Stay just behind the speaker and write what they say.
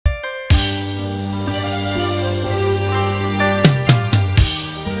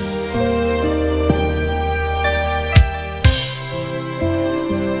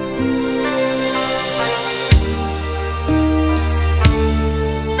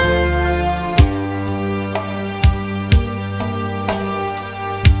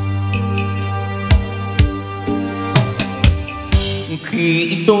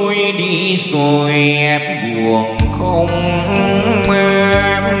đi rồi em buồn không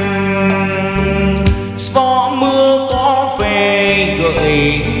em. Gió mưa có về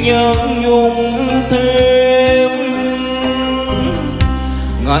gợi nhớ nhung thêm.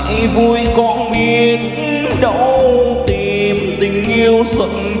 Ngày vui con biết đâu tìm tình yêu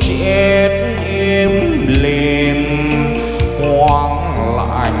giận chết im lìm hoang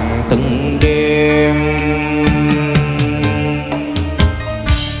lạnh từng đêm.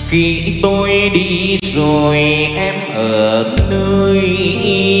 Khi tôi đi rồi em ở nơi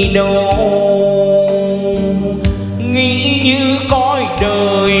đâu, nghĩ như cõi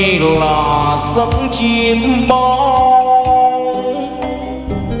đời là giấc chim bao.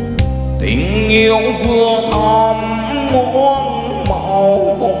 Tình yêu vừa thắm muôn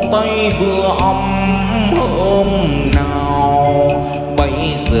màu, vòng tay vừa ấm hôm nào, bây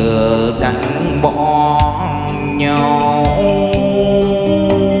giờ đánh bỏ nhau.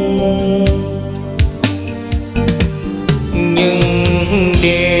 Nhưng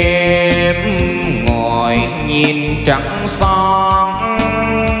đêm ngồi nhìn trăng sáng,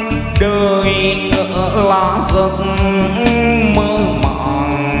 đời ngỡ là giấc mơ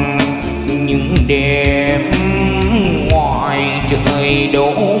màng. Những đêm ngoài trời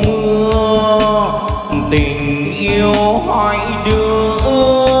đổ mưa, tình yêu hai đứa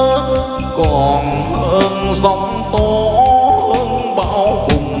còn hơn giông tố, hơn bão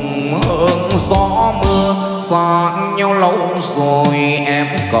bùng, hơn gió mưa. Xa nhau lâu rồi em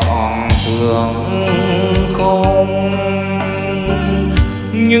còn thương không?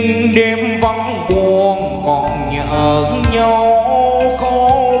 Nhưng đêm vắng buồn còn nhớ nhau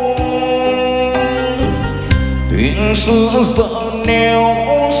không? Chuyện xưa giờ nêu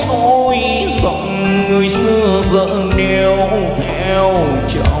sôi rộng, người xưa giờ nêu theo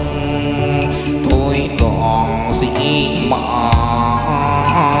chồng. Thôi còn gì mà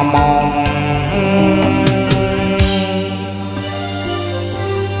mong.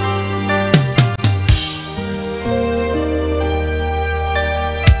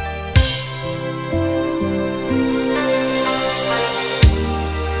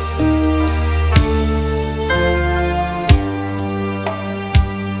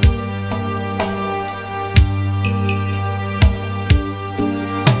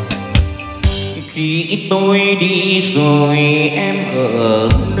 Khi tôi đi rồi em ở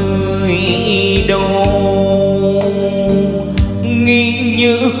nơi đâu, nghĩ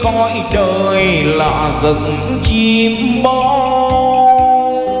như cõi đời là giấc chim bao.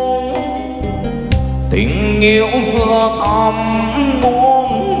 Tình yêu vừa thắm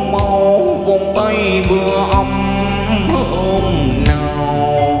muôn màu, vòng tay vừa ấm hôm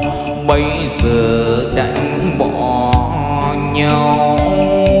nào, bây giờ đánh bỏ nhau.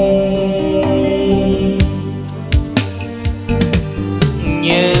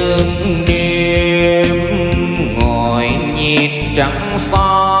 Nhưng đêm ngồi nhìn trăng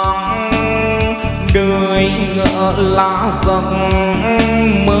sáng, đời ngỡ là giấc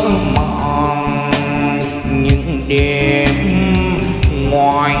mơ màng. Những đêm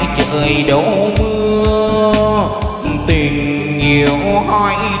ngoài trời đổ mưa, tình yêu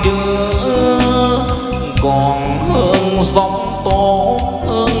hai đứa còn hơn giông tố,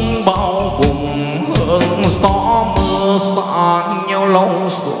 hơn bão bùng, hơn gió mưa. Xa nhau lâu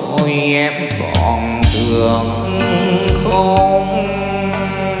rồi em còn thương không?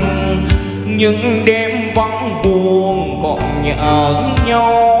 Những đêm vắng buồn còn nhớ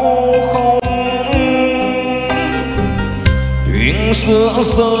nhau không? Chuyện xưa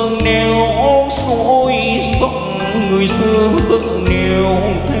giờ nêu sôi sông, người xưa giờ nêu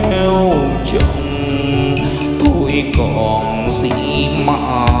theo chồng. Thôi còn gì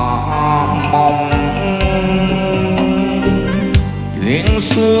mà mong. Chuyện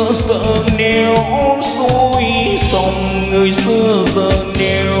xưa giờ nêu sôi sông, người xưa giờ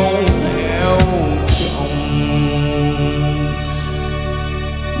nêu theo chồng.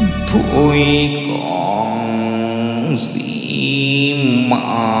 Thôi còn gì mà